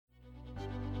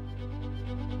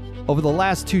Over the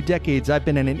last 2 decades, I've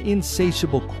been in an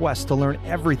insatiable quest to learn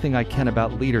everything I can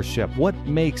about leadership. What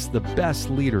makes the best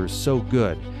leaders so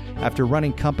good? After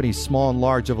running companies small and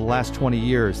large over the last 20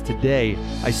 years, today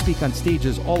I speak on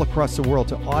stages all across the world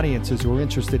to audiences who are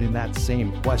interested in that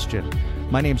same question.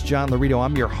 My name's John Laurito.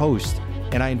 I'm your host,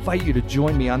 and I invite you to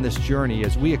join me on this journey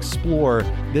as we explore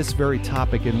this very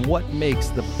topic and what makes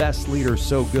the best leaders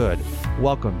so good.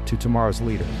 Welcome to Tomorrow's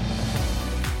Leader.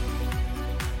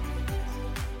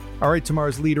 All right,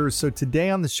 Tomorrow's Leaders. So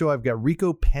today on the show, I've got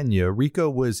Rico Pena.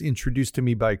 Rico was introduced to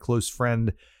me by a close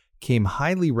friend, came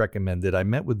highly recommended. I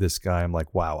met with this guy. I'm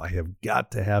like, wow, I have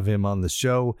got to have him on the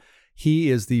show.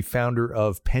 He is the founder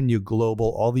of Pena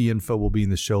Global. All the info will be in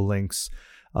the show links,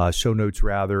 show notes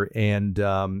rather. And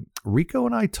Rico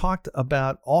and I talked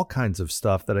about all kinds of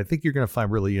stuff that I think you're going to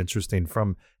find really interesting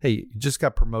from, hey, you just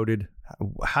got promoted.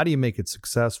 How do you make it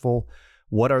successful?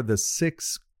 What are the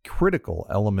 6 critical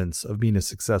elements of being a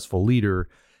successful leader?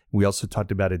 We also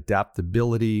talked about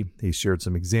adaptability. He shared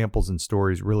some examples and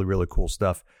stories, really, really cool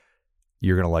stuff.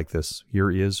 You're going to like this. Here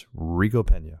is Rico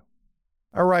Pena.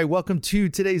 All right, welcome to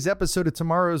today's episode of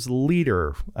Tomorrow's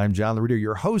Leader. I'm John Laurito,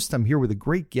 your host. I'm here with a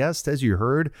great guest. As you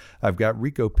heard, I've got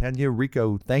Rico Pena.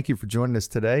 Rico, thank you for joining us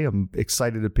today. I'm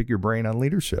excited to pick your brain on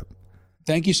leadership.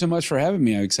 Thank you so much for having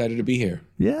me. I'm excited to be here.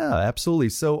 Yeah, absolutely.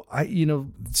 So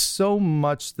so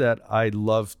much that I'd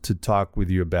love to talk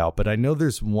with you about, but I know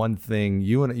there's one thing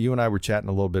you and I were chatting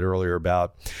a little bit earlier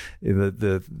about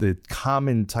the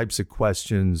common types of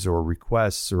questions or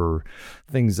requests or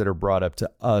things that are brought up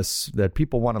to us that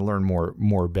people want to learn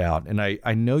more about. And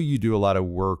I know you do a lot of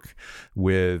work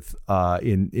with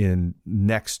in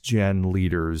next gen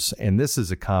leaders, and this is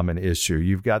a common issue.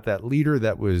 You've got that leader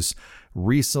that was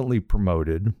recently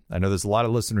promoted. I know there's a lot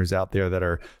of listeners out there that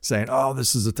are saying, oh,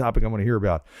 this is a topic I want to hear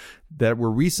about, that were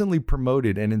recently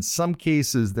promoted. And in some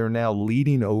cases, they're now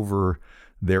leading over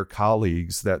their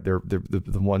colleagues that they're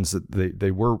the ones that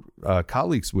they were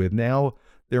colleagues with. Now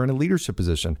they're in a leadership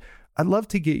position. I'd love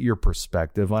to get your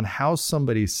perspective on how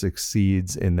somebody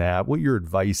succeeds in that, what your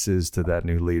advice is to that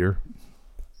new leader.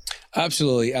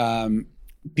 Absolutely.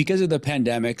 Because of the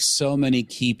pandemic, so many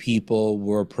key people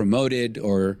were promoted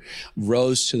or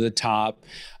rose to the top.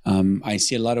 I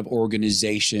see a lot of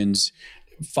organizations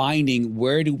finding,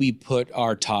 where do we put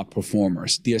our top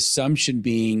performers? The assumption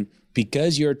being,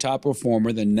 because you're a top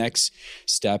performer, the next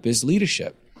step is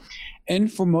leadership.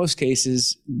 And for most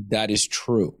cases, that is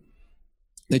true.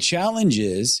 The challenge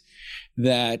is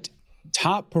that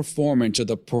top performance, or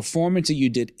the performance that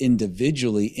you did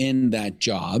individually in that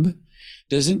job,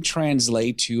 doesn't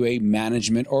translate to a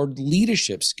management or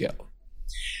leadership skill.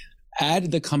 Add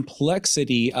the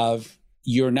complexity of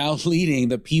you're now leading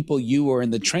the people you were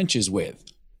in the trenches with.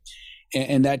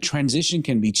 And that transition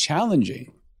can be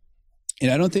challenging.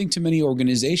 And I don't think too many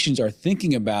organizations are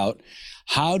thinking about,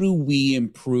 how do we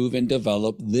improve and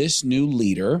develop this new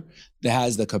leader that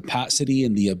has the capacity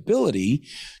and the ability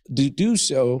to do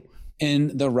so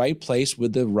in the right place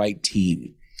with the right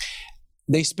team?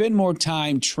 They spend more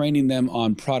time training them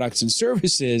on products and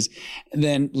services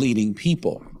than leading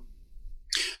people.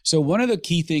 So one of the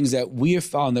key things that we have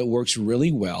found that works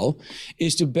really well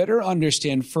is to better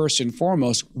understand, first and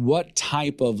foremost, what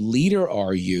type of leader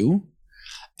are you,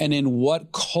 and in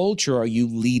what culture are you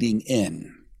leading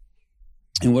in?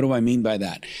 And what do I mean by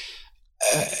that?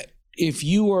 If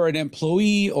you are an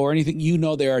employee or anything,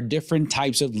 there are different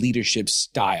types of leadership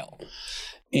style.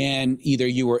 And either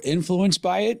you were influenced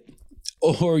by it,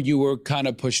 or you were kind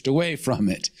of pushed away from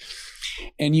it.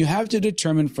 And you have to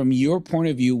determine from your point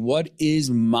of view, what is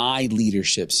my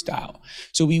leadership style?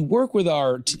 So we work with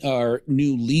our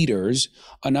new leaders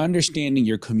on understanding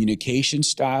your communication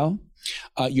style,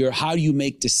 how do you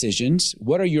make decisions,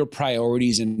 what are your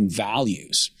priorities and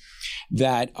values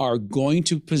that are going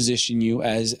to position you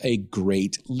as a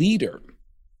great leader.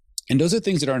 And those are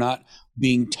things that are not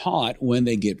being taught when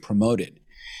they get promoted.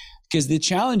 Because the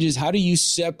challenge is, how do you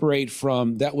separate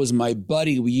from, that was my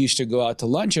buddy, we used to go out to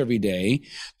lunch every day,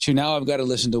 to now I've got to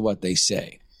listen to what they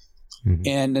say. Mm-hmm.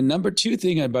 And the number 2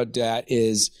 thing about that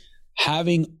is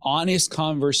having honest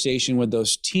conversation with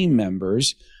those team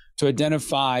members to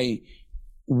identify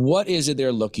what is it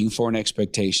they're looking for and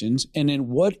expectations, and then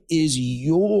what is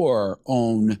your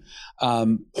own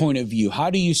point of view? How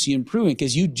do you see improvement?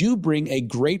 Because you do bring a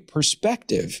great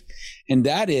perspective, and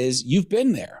that is, you've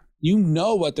been there. You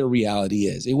know what the reality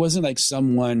is. It wasn't like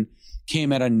someone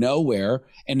came out of nowhere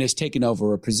and has taken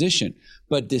over a position,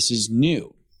 but this is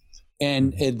new.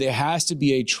 And there has to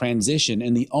be a transition.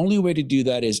 And the only way to do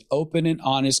that is open and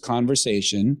honest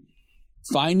conversation,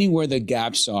 finding where the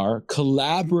gaps are,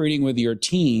 collaborating with your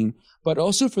team, but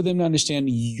also for them to understand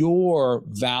your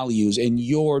values and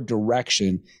your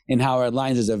direction and how it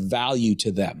aligns as a value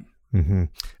to them. Mm-hmm.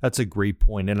 That's a great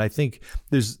point. And I think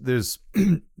there's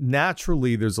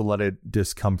naturally there's a lot of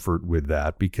discomfort with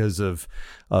that because of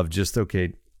just,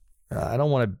 okay, I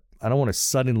don't want to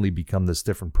suddenly become this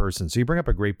different person. So you bring up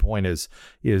a great point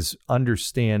is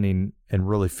understanding and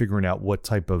really figuring out what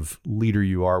type of leader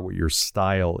you are, what your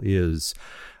style is.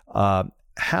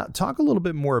 Talk a little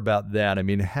bit more about that. I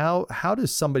mean, how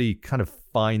does somebody kind of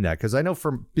find that? Because I know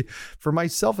for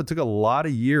myself, it took a lot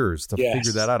of years to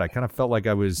figure that out. I kind of felt like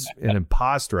I was an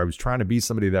imposter. I was trying to be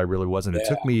somebody that I really wasn't. It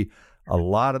took me a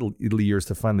lot of years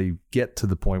to finally get to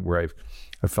the point where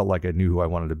I felt like I knew who I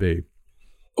wanted to be.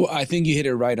 Well, I think you hit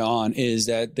it right on, is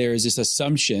that there's this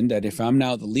assumption that if I'm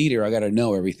now the leader, I got to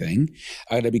know everything.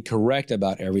 I got to be correct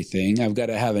about everything. I've got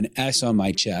to have an S on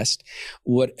my chest,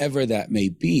 whatever that may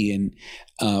be. And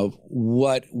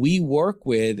what we work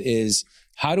with is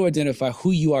how to identify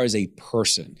who you are as a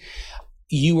person.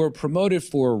 You were promoted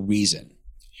for a reason.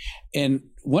 And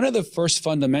one of the first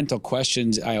fundamental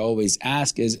questions I always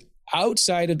ask is,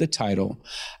 outside of the title,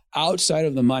 outside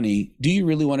of the money, do you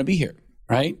really want to be here?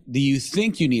 Right? Do you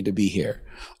think you need to be here?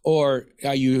 Or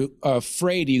are you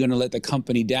afraid you're going to let the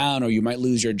company down, or you might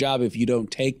lose your job if you don't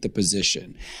take the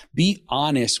position? Be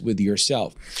honest with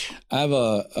yourself. I have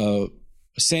a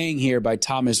saying here by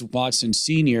Thomas Watson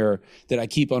Sr. that I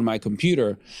keep on my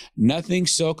computer. Nothing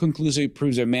so conclusively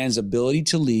proves a man's ability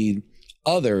to lead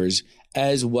others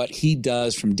as what he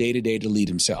does from day to day to lead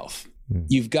himself.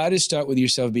 You've got to start with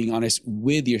yourself, being honest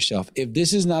with yourself. If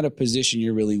this is not a position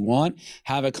you really want,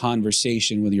 have a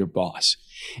conversation with your boss.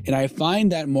 And I find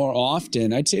that more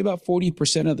often, I'd say about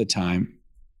 40% of the time,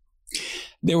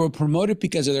 they were promoted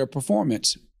because of their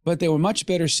performance, but they were much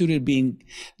better suited being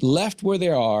left where they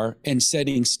are and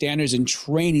setting standards and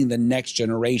training the next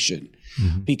generation,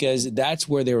 because that's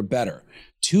where they were better.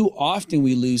 Too often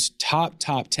we lose top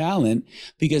talent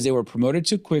because they were promoted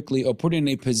too quickly or put in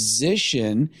a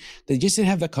position they just didn't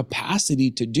have the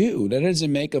capacity to do. That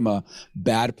doesn't make them a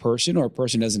bad person or a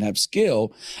person who doesn't have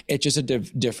skill. It's just a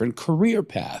different career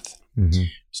path.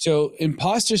 So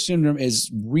imposter syndrome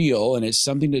is real, and it's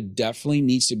something that definitely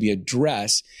needs to be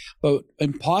addressed. But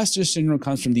imposter syndrome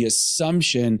comes from the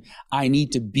assumption I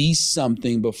need to be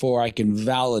something before I can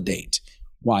validate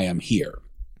why I'm here.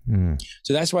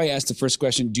 So that's why I asked the first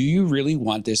question, do you really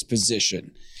want this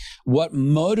position? What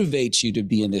motivates you to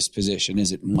be in this position?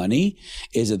 Is it money?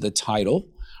 Is it the title?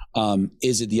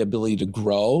 Is it the ability to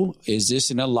grow? Is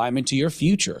this in alignment to your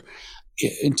future?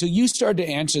 Until you start to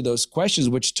answer those questions,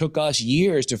 which took us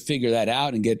years to figure that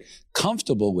out and get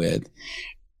comfortable with,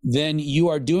 then you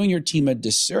are doing your team a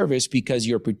disservice because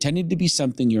you're pretending to be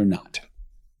something you're not.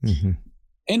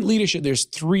 In leadership, there's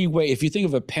three ways. If you think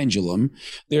of a pendulum,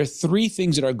 there are three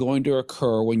things that are going to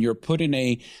occur when you're put in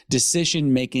a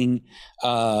decision-making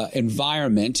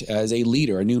environment as a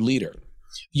leader, a new leader.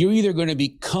 You're either going to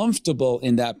be comfortable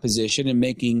in that position and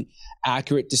making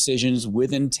accurate decisions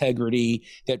with integrity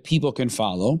that people can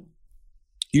follow.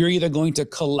 You're either going to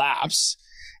collapse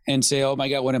and say, oh my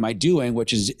God, what am I doing?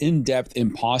 Which is in-depth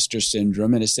imposter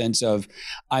syndrome, in a sense of,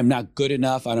 I'm not good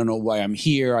enough. I don't know why I'm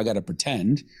here. I got to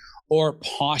pretend. Or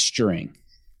posturing.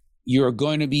 You're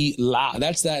going to be loud.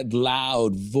 That's that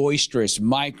loud, boisterous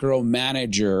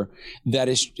micromanager that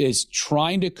is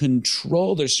trying to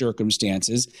control their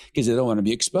circumstances because they don't want to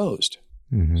be exposed.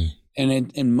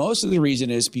 And most of the reason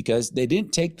is because they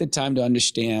didn't take the time to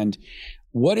understand,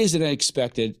 what is it I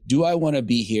expected? Do I want to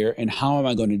be here? And how am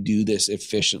I going to do this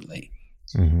efficiently?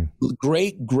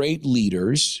 Great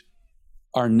leaders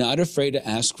are not afraid to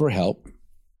ask for help.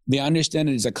 They understand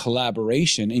it as a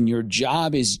collaboration, and your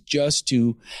job is just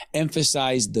to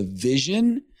emphasize the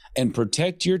vision and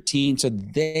protect your team so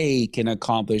they can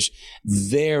accomplish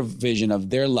their vision of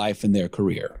their life and their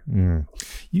career.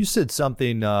 You said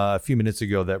something a few minutes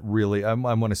ago that really I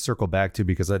want to circle back to,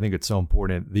 because I think it's so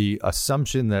important. The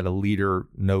assumption that a leader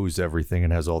knows everything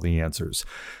and has all the answers,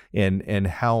 and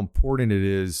how important it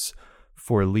is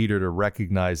for a leader to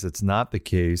recognize it's not the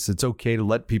case. It's okay to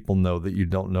let people know that you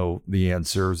don't know the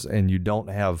answers and you don't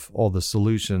have all the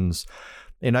solutions.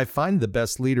 And I find the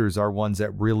best leaders are ones that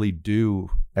really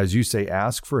do, as you say,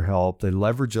 ask for help. They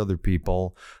leverage other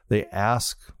people. They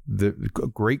ask the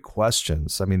great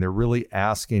questions. I mean, they're really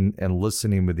asking and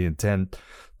listening with the intent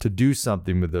to do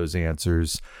something with those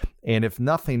answers. And if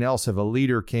nothing else, if a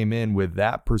leader came in with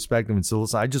that perspective and said,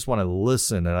 listen, I just want to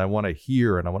listen and I want to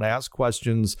hear and I want to ask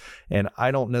questions, and I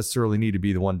don't necessarily need to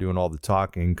be the one doing all the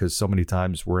talking, because so many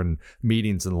times we're in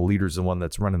meetings and the leader's the one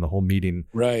that's running the whole meeting,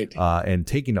 right, and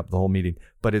taking up the whole meeting.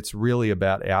 But it's really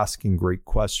about asking great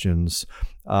questions.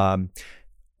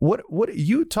 What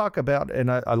you talk about,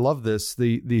 and I love this,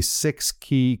 the 6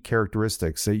 key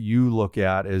characteristics that you look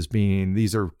at as being,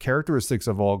 these are characteristics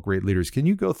of all great leaders. Can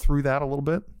you go through that a little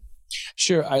bit?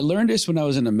 Sure. I learned this when I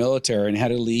was in the military and had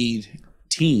to lead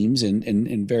teams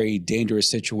in very dangerous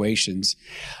situations.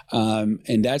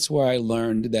 And that's where I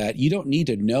learned that you don't need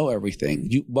to know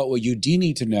everything. But what you do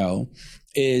need to know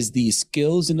is the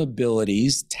skills and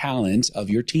abilities, talents of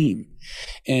your team.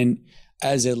 And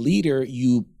as a leader,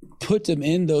 you put them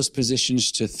in those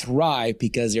positions to thrive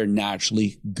because they're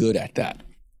naturally good at that.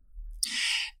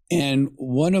 And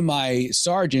one of my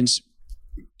sergeants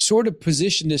sort of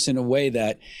positioned this in a way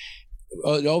that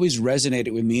it always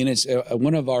resonated with me. And it's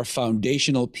one of our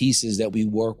foundational pieces that we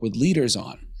work with leaders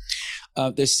on.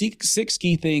 The 6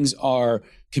 key things are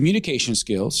communication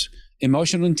skills,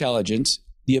 emotional intelligence,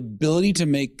 the ability to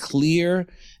make clear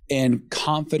and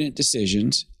confident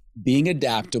decisions, being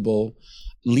adaptable,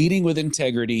 leading with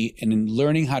integrity, and then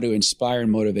learning how to inspire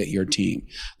and motivate your team.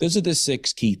 Those are the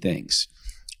 6 key things.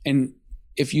 And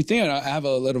if you think, I have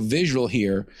a little visual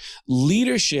here,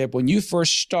 leadership, when you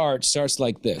first starts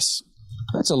like this.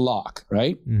 That's a lock,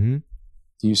 right? Mm-hmm.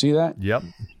 Do you see that? Yep.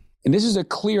 And this is a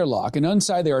clear lock. And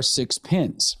inside there are 6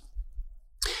 pins.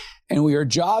 And your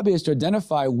job is to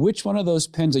identify which one of those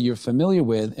pins that you're familiar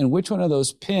with and which one of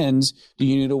those pins do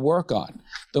you need to work on.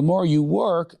 The more you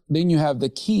work, then you have the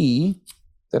key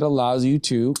that allows you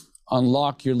to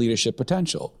unlock your leadership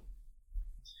potential.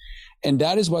 And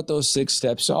that is what those 6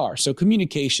 steps are. So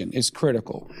communication is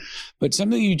critical. But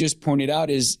something you just pointed out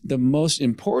is the most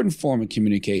important form of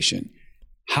communication,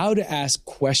 how to ask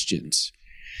questions.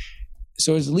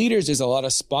 So as leaders, there's a lot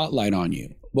of spotlight on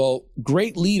you. Well,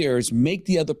 great leaders make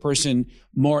the other person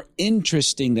more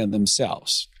interesting than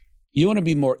themselves. You want to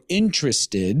be more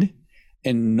interested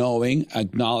in knowing,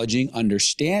 acknowledging,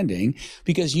 understanding,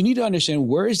 because you need to understand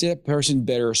where is that person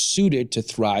better suited to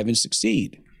thrive and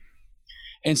succeed.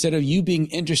 Instead of you being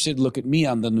interested, look at me,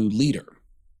 I'm the new leader.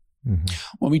 Mm-hmm.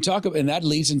 When we talk about, and that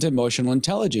leads into emotional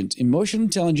intelligence. Emotional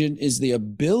intelligence is the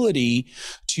ability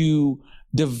to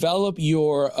develop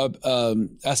your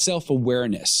a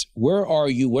self-awareness. Where are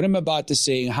you? What am I about to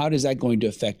say? How is that going to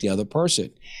affect the other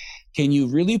person? Can you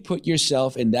really put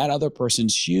yourself in that other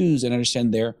person's shoes and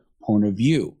understand their point of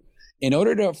view? In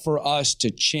order for us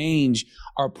to change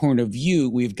our point of view,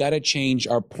 we've got to change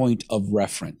our point of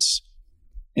reference.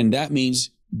 And that means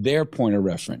their point of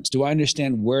reference. Do I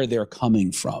understand where they're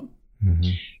coming from?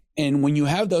 Mm-hmm. And when you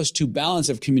have those 2 balance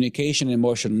of communication and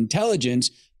emotional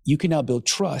intelligence, you can now build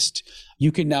trust.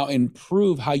 You can now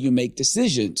improve how you make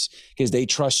decisions because they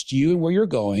trust you and where you're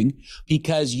going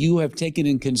because you have taken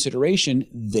in consideration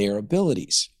their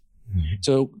abilities. Mm-hmm.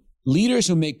 So leaders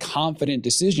who make confident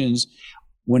decisions,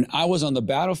 when I was on the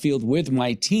battlefield with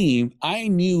my team, I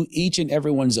knew each and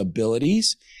everyone's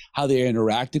abilities, how they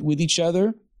interacted with each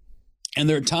other. And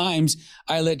there are times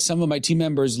I let some of my team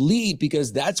members lead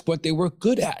because that's what they were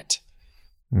good at.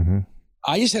 Mm-hmm.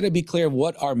 I just had to be clear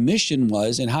what our mission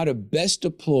was and how to best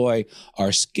deploy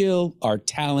our skill, our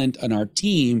talent, and our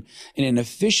team in an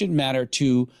efficient manner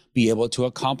to be able to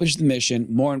accomplish the mission.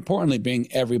 More importantly,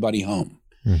 bring everybody home.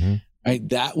 Mm-hmm. Right?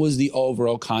 That was the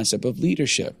overall concept of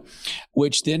leadership,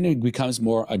 which then it becomes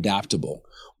more adaptable.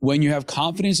 When you have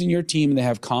confidence in your team and they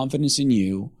have confidence in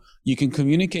you, you can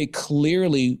communicate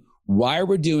clearly why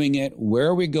we're doing it,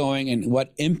 where we're going, and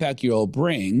what impact you'll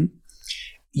bring.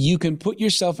 You can put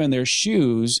yourself in their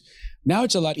shoes. Now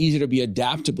it's a lot easier to be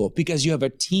adaptable because you have a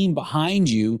team behind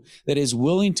you that is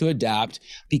willing to adapt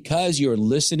because you're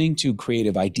listening to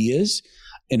creative ideas,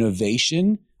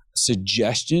 innovation,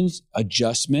 suggestions,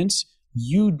 adjustments.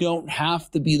 You don't have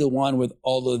to be the one with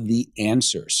all of the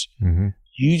answers. Mm-hmm.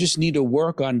 You just need to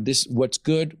work on this, what's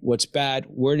good, what's bad,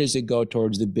 where does it go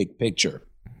towards the big picture?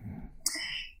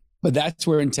 But that's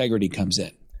where integrity comes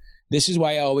in. This is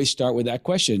why I always start with that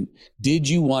question. Did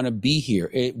you want to be here?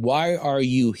 Why are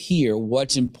you here?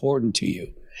 What's important to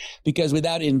you? Because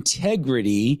without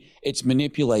integrity, it's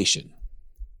manipulation.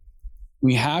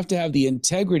 We have to have the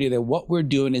integrity that what we're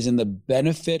doing is in the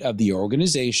benefit of the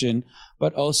organization,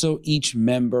 but also each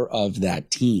member of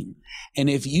that team. And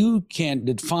if you can't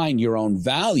define your own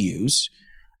values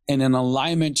and an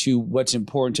alignment to what's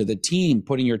important to the team,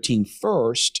 putting your team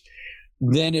first,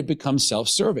 then it becomes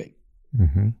self-serving.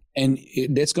 Mm-hmm. And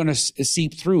that's going to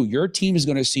seep through. Your team is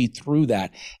going to see through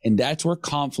that. And that's where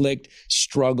conflict,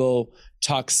 struggle,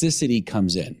 toxicity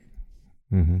comes in.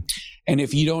 Mm-hmm. And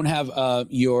if you don't have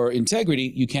your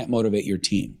integrity, you can't motivate your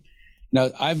team. Now,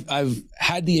 I've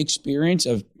had the experience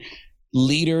of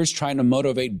leaders trying to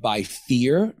motivate by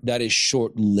fear that is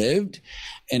short-lived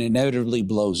and inevitably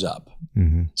blows up.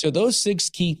 Mm-hmm. So those 6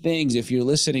 key things, if you're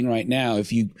listening right now,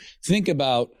 if you think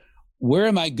about where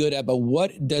am I good at, but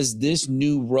what does this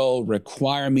new role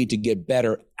require me to get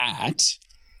better at?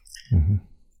 Mm-hmm.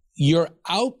 Your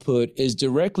output is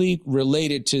directly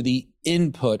related to the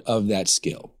input of that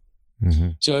skill. Mm-hmm.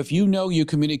 So if you know your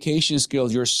communication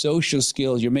skills, your social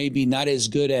skills, you're maybe not as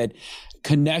good at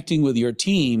connecting with your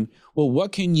team, well,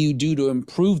 what can you do to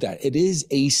improve that? It is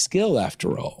a skill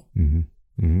after all. Mm-hmm.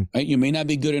 Mm-hmm. Right? You may not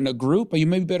be good in a group, but you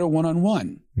may be better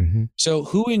one-on-one. Mm-hmm. So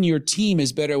who in your team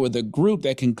is better with a group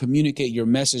that can communicate your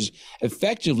message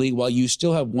effectively while you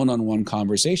still have one-on-one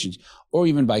conversations, or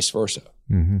even vice versa?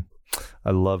 Mm-hmm.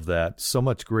 I love that. So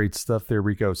much great stuff there,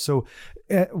 Rico. So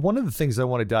one of the things I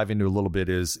want to dive into a little bit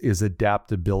is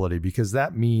adaptability, because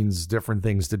that means different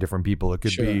things to different people. It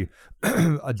could be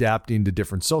adapting to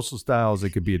different social styles. It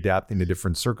could be adapting to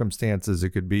different circumstances. It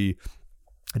could be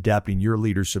adapting your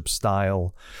leadership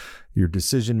style, your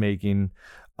decision-making.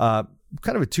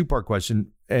 Kind of a 2-part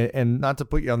question, and not to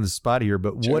put you on the spot here,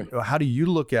 but how do you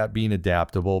look at being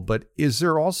adaptable? But is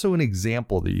there also an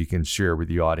example that you can share with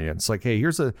the audience? Like, hey,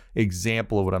 here's an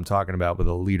example of what I'm talking about with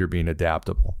a leader being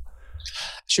adaptable.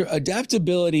 Sure.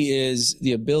 Adaptability is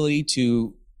the ability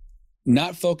to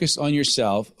not focus on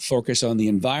yourself, focus on the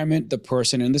environment, the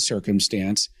person, and the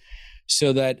circumstance,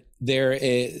 so that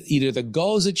either the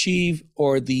goal is achieved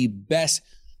or the best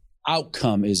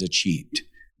outcome is achieved.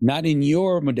 Not in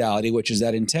your modality, which is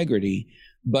that integrity,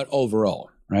 but overall,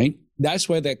 right? That's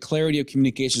why that clarity of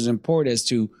communication is important as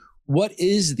to what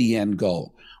is the end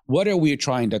goal? What are we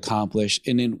trying to accomplish?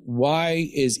 And then why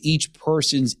is each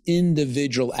person's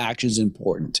individual actions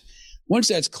important? Once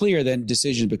that's clear, then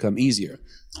decisions become easier.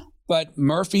 But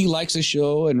Murphy likes to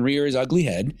show and rear his ugly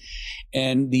head,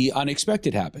 and the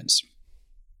unexpected happens.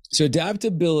 So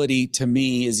adaptability to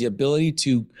me is the ability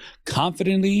to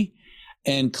confidently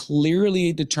and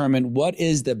clearly determine what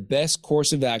is the best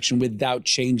course of action without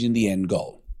changing the end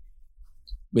goal,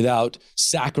 without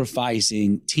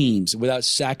sacrificing teams, without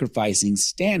sacrificing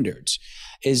standards,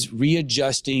 is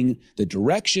readjusting the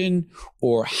direction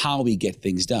or how we get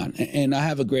things done. And I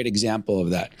have a great example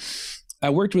of that. I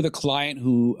worked with a client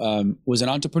who was an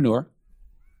entrepreneur,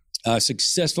 a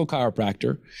successful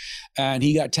chiropractor, and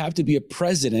he got tapped to be a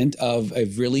president of a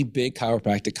really big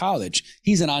chiropractic college.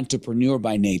 He's an entrepreneur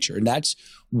by nature, and that's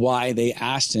why they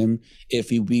asked him if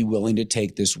he'd be willing to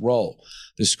take this role.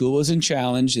 The school was in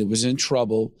challenge. It was in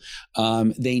trouble.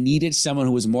 They needed someone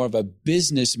who was more of a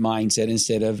business mindset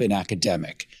instead of an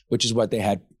academic, which is what they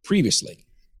had previously.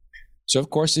 So, of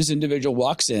course, this individual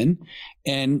walks in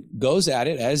and goes at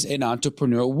it as an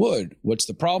entrepreneur would. What's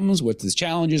the problems? What's the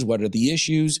challenges? What are the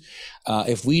issues?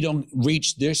 If we don't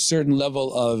reach this certain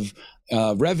level of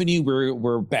revenue,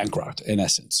 we're bankrupt, in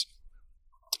essence.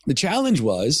 The challenge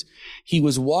was he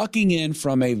was walking in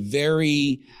from a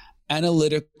very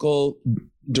analytical,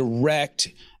 direct,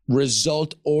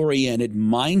 result-oriented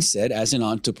mindset as an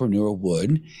entrepreneur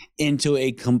would into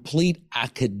a complete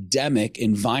academic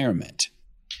environment.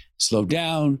 Slow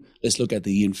down. Let's look at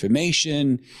the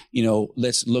information.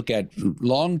 Let's look at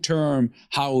long-term.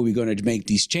 How are we going to make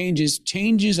these changes?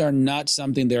 Changes are not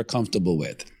something they're comfortable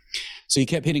with. So he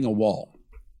kept hitting a wall.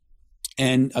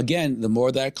 And again, the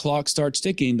more that clock starts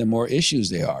ticking, the more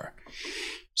issues there are.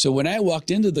 So when I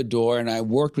walked into the door and I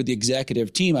worked with the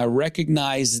executive team, I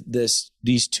recognized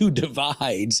these two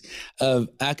divides of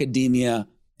academia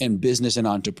and business and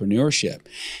entrepreneurship.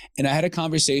 And I had a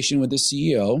conversation with the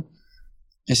CEO.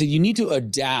 I said, you need to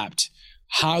adapt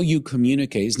how you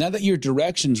communicate. It's not that your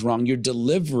direction's wrong, your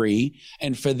delivery,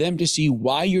 and for them to see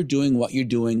why you're doing what you're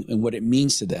doing and what it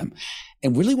means to them.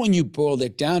 And really, when you boil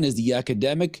it down, is the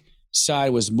academic side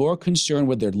was more concerned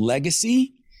with their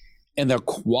legacy and the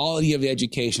quality of the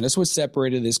education. That's what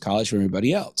separated this college from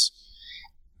everybody else.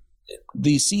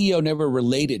 The CEO never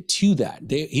related to that.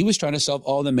 He was trying to solve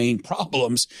all the main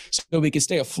problems so we could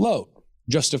stay afloat,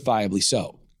 justifiably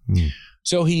so. Mm.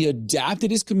 So he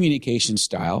adapted his communication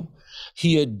style.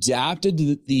 He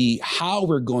adapted the how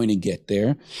we're going to get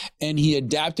there, and he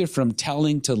adapted from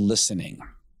telling to listening.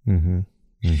 Mm-hmm.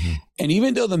 Mm-hmm. And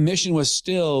even though the mission was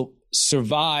still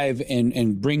survive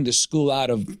and bring the school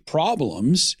out of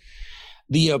problems,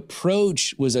 the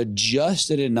approach was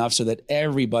adjusted enough so that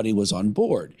everybody was on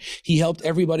board. He helped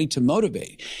everybody to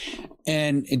motivate.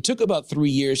 And it took about 3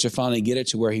 years to finally get it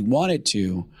to where he wanted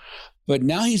to. But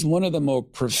now he's one of the more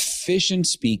proficient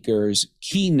speakers,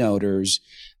 keynoters.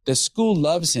 The school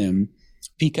loves him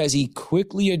because he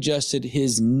quickly adjusted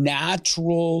his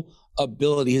natural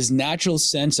ability, his natural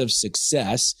sense of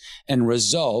success and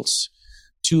results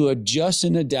to adjust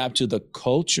and adapt to the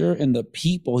culture and the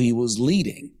people he was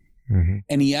leading. Mm-hmm.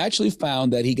 And he actually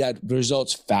found that he got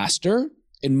results faster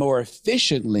and more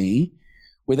efficiently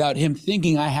without him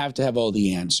thinking, I have to have all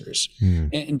the answers. Mm.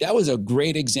 And that was a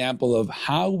great example of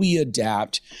how we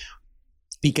adapt,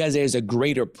 because there's a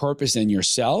greater purpose than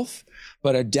yourself,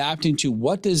 but adapting to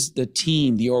what does the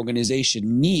team, the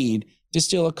organization need to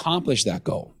still accomplish that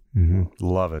goal. Mm-hmm.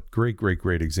 Love it.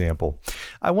 Great example.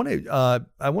 I want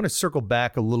to circle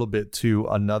back a little bit to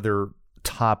another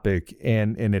topic,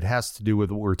 and it has to do with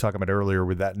what we were talking about earlier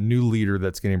with that new leader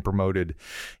that's getting promoted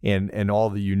and all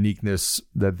the uniqueness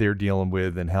that they're dealing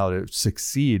with and how to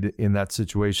succeed in that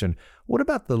situation. What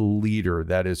about the leader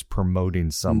that is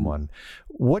promoting someone?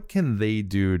 What can they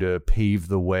do to pave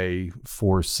the way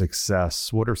for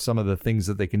success? What are some of the things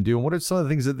that they can do? And what are some of the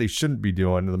things that they shouldn't be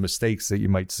doing, the mistakes that you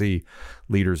might see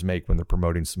leaders make when they're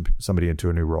promoting somebody into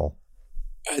a new role?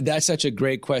 That's such a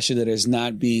great question that is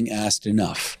not being asked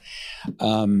enough.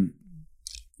 The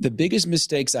biggest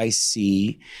mistakes I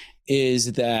see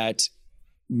is that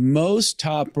most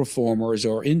top performers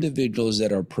or individuals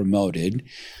that are promoted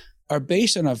are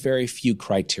based on a very few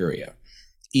criteria.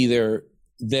 Either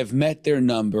they've met their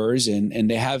numbers and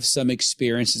they have some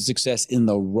experience and success in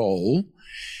the role,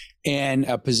 and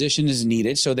a position is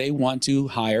needed, so they want to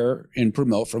hire and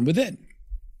promote from within.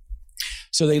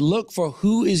 So they look for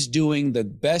who is doing the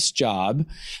best job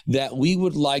that we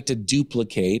would like to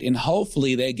duplicate, and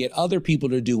hopefully they get other people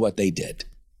to do what they did.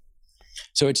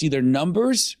 So it's either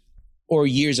numbers or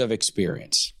years of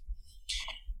experience.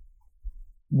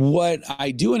 What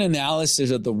I do an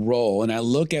analysis of the role, and I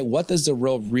look at what does the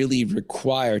role really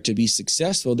require to be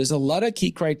successful. There's a lot of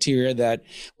key criteria that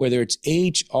whether it's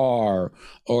HR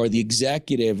or the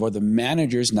executive or the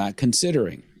manager is not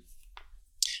considering.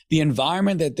 The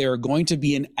environment that they're going to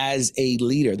be in as a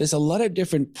leader. There's a lot of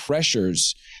different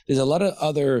pressures. There's a lot of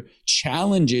other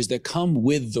challenges that come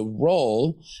with the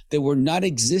role that were not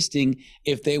existing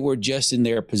if they were just in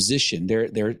their position.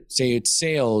 Their say it's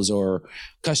sales or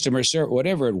customer service,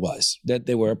 whatever it was that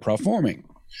they were performing.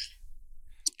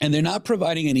 And they're not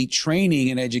providing any training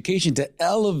and education to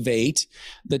elevate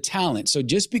the talent. So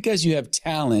just because you have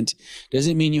talent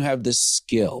doesn't mean you have the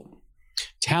skill.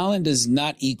 Talent does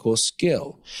not equal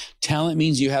skill. Talent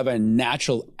means you have a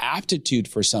natural aptitude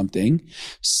for something.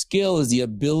 Skill is the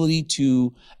ability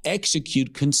to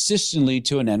execute consistently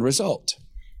to an end result.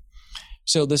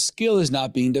 So the skill is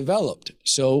not being developed.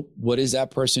 So what does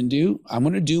that person do? I'm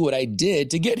going to do what I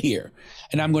did to get here.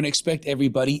 And I'm going to expect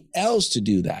everybody else to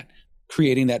do that,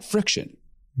 creating that friction.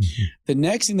 Mm-hmm. The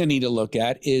next thing they need to look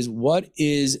at is what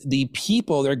is the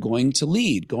people they're going to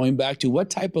lead? Going back to what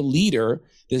type of leader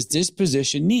does this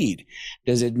position need?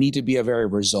 Does it need to be a very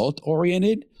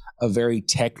result-oriented, a very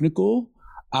technical,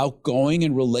 outgoing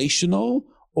and relational,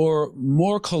 or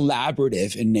more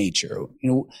collaborative in nature?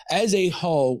 As a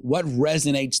whole, what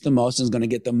resonates the most and is going to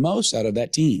get the most out of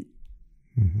that team?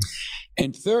 Mm-hmm.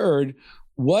 And third,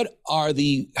 what are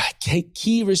the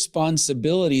key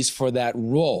responsibilities for that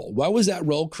role? What was that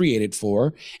role created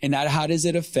for? And how does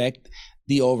it affect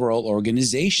the overall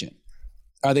organization?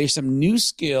 Are there some new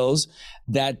skills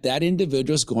that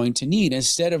individual is going to need?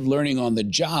 Instead of learning on the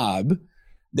job,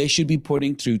 they should be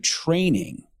putting through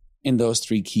training in those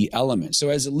three key elements. So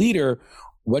as a leader,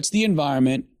 what's the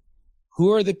environment?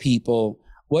 Who are the people?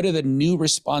 What are the new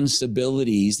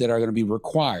responsibilities that are going to be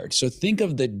required? So think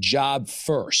of the job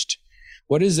first.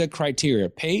 What is the criteria?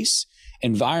 Pace,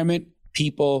 environment,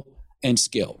 people, and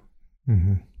skill.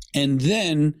 Mm-hmm. And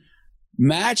then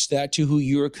match that to who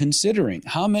you're considering.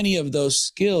 How many of those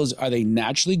skills are they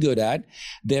naturally good at?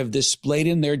 They have displayed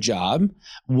in their job.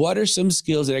 What are some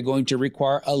skills that are going to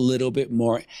require a little bit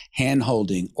more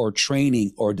hand-holding or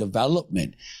training or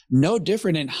development? No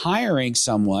different in hiring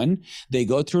someone. They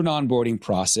go through an onboarding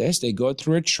process. They go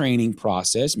through a training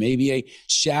process, maybe a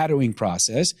shadowing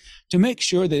process to make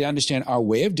sure they understand our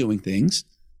way of doing things,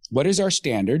 what is our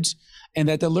standards, and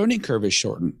that the learning curve is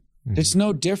shortened. Mm-hmm. It's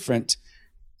no different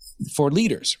for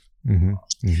leaders. Mm-hmm.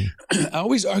 Mm-hmm. I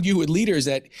always argue with leaders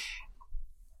that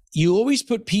you always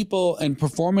put people in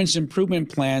performance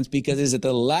improvement plans because it's at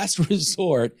the last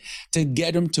resort to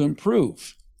get them to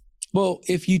improve. Well,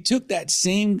 if you took that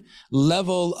same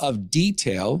level of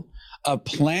detail of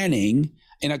planning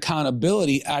and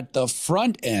accountability at the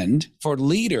front end for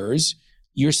leaders,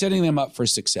 you're setting them up for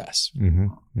success. Mm-hmm,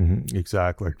 mm-hmm,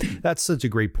 exactly. That's such a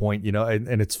great point,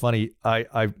 and it's funny.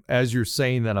 I as you're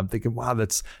saying that, I'm thinking, wow,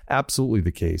 that's absolutely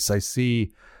the case. I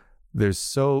see there's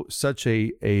such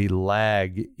a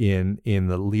lag in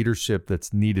the leadership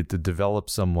that's needed to develop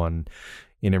someone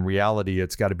And in reality,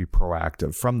 it's got to be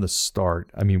proactive from the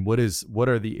start. I mean, what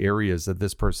are the areas that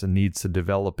this person needs to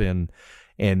develop in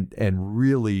and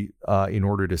really in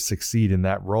order to succeed in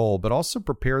that role, but also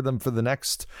prepare them for the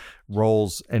next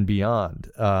roles and beyond.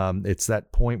 It's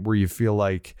that point where you feel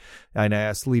like, and I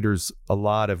ask leaders a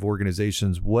lot of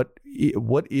organizations, what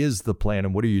is the plan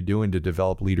and what are you doing to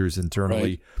develop leaders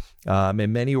internally? Right.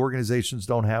 And many organizations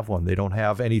don't have one. They don't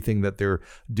have anything that they're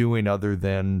doing other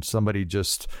than somebody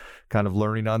just kind of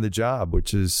learning on the job,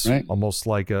 which is right. Almost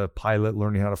like a pilot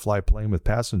learning how to fly a plane with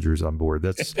passengers on board.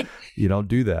 That's, you don't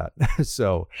do that.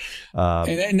 So,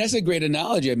 and that's a great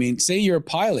analogy. I mean, say you're a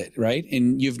pilot, right?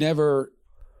 And you've never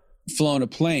flown a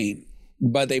plane,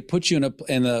 but they put you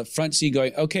in the front seat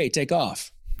going, okay, take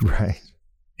off. Right.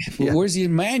 Yeah. Where's the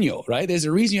manual, right? There's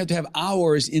a reason you have to have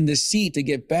hours in the seat to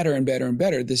get better and better and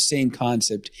better. The same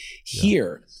concept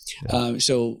here. Yeah.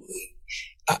 So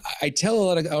I tell a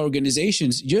lot of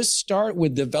organizations, just start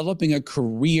with developing a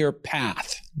career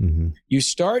path. Mm-hmm. You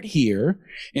start here.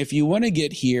 If you want to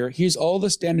get here, here's all the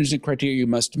standards and criteria you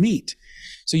must meet.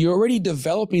 So you're already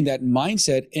developing that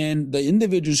mindset, and the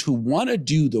individuals who want to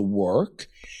do the work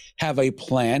have a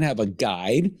plan, have a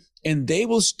guide, and they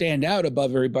will stand out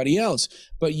above everybody else.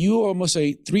 But you are almost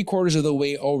 3/4 of the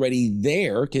way already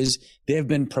there because they've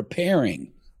been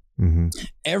preparing. Mm-hmm.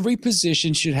 Every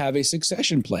position should have a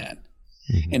succession plan.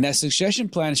 Mm-hmm. And that succession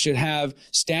plan should have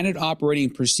standard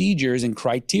operating procedures and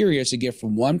criteria to get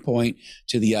from one point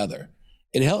to the other.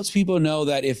 It helps people know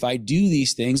that if I do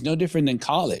these things, no different than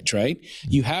college, right?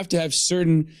 Mm-hmm. You have to have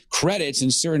certain credits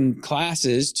in certain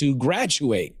classes to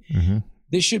graduate. Mm-hmm.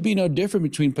 There should be no difference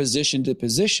between position to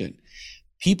position.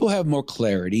 People have more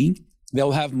clarity,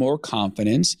 they'll have more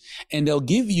confidence, and they'll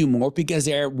give you more because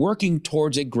they're working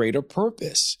towards a greater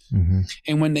purpose. Mm-hmm.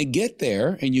 And when they get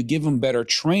there and you give them better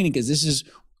training, because this is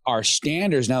our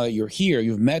standards now that you're here,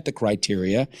 you've met the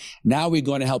criteria, now we're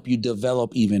going to help you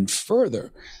develop even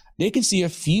further. They can see a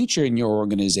future in your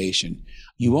organization.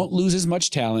 You won't lose as much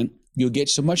talent. You'll get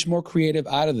so much more creative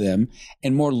out of them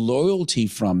and more loyalty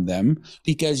from them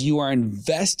because you are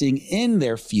investing in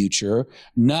their future,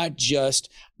 not just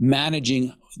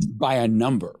managing by a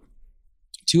number.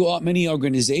 Too many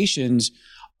organizations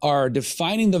are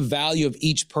defining the value of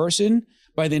each person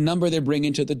by the number they bring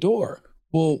into the door.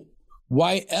 Well,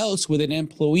 why else would an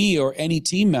employee or any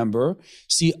team member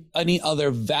see any other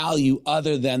value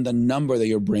other than the number that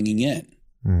you're bringing in?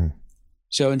 Mm.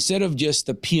 So instead of just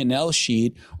the P&L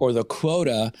sheet or the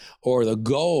quota or the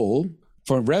goal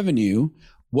for revenue,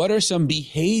 what are some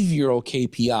behavioral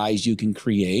KPIs you can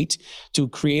create to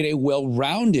create a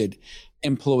well-rounded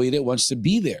employee that wants to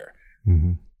be there?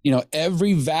 Mm-hmm. You know,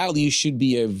 every value should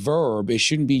be a verb. It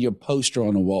shouldn't be your poster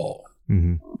on a wall.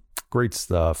 Mm-hmm. Great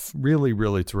stuff. Really,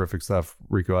 really terrific stuff,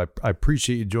 Rico. I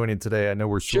appreciate you joining today. I know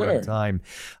we're short on time.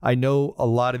 I know a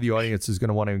lot of the audience is going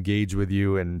to want to engage with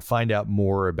you and find out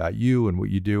more about you and what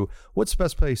you do. What's the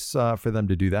best place for them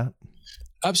to do that?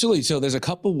 Absolutely. So there's a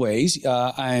couple ways.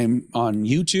 I'm on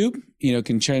YouTube. You know,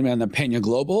 can check me on Pena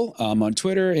Global. I'm on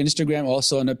Twitter, Instagram,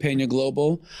 also on Pena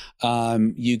Global.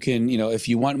 You can, you know, if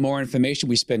you want more information,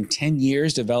 we spent 10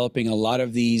 years developing a lot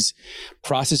of these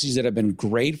processes that have been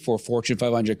great for Fortune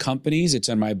 500 companies. It's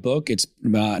on my book. It's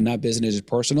Not Business, It's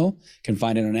Personal. You can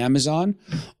find it on Amazon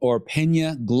or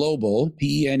Pena Global,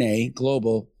 PENA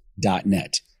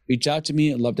Global.net. Reach out to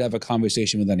me. I'd love to have a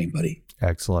conversation with anybody.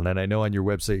 Excellent. And I know on your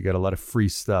website, you got a lot of free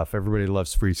stuff. Everybody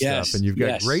loves free stuff. And you've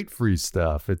got great free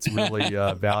stuff. It's really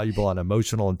valuable on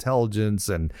emotional intelligence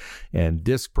and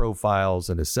DISC profiles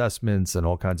and assessments and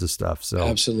all kinds of stuff. So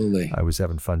absolutely. I was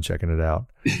having fun checking it out.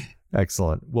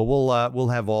 Excellent. Well, we'll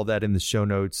have all that in the show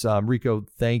notes. Rico,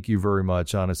 thank you very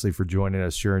much, honestly, for joining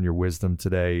us, sharing your wisdom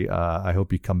today. I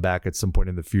hope you come back at some point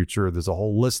in the future. There's a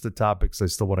whole list of topics I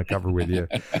still want to cover with you.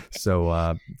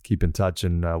 So keep in touch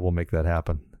and we'll make that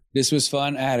happen. This was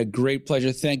fun. I had a great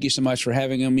pleasure. Thank you so much for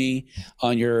having me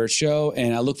on your show.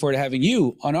 And I look forward to having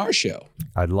you on our show.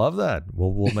 I'd love that.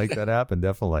 We'll make that happen.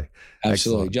 Definitely. Absolutely.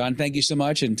 Excellent. John, thank you so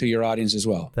much. And to your audience as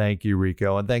well. Thank you,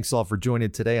 Rico. And thanks all for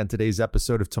joining today on today's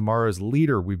episode of Tomorrow's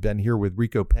Leader. We've been here with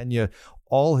Rico Pena.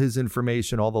 All his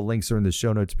information, all the links are in the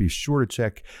show notes. Be sure to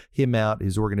check him out,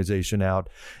 his organization out.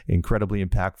 Incredibly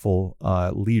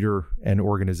impactful leader and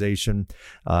organization.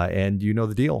 And you know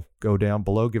the deal. Go down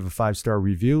below, give a 5-star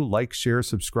review, like, share,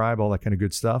 subscribe, all that kind of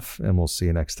good stuff. And we'll see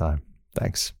you next time.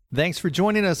 Thanks. Thanks for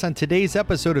joining us on today's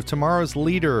episode of Tomorrow's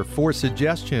Leader. For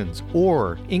suggestions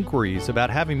or inquiries about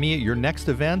having me at your next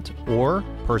event or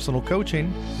personal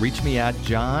coaching, reach me at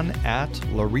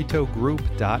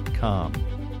john@lauritogroup.com.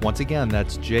 Once again,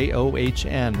 that's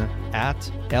JOHN@LAURITO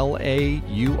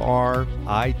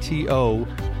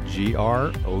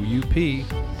group.com.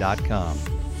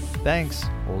 Thanks.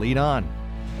 Lead on.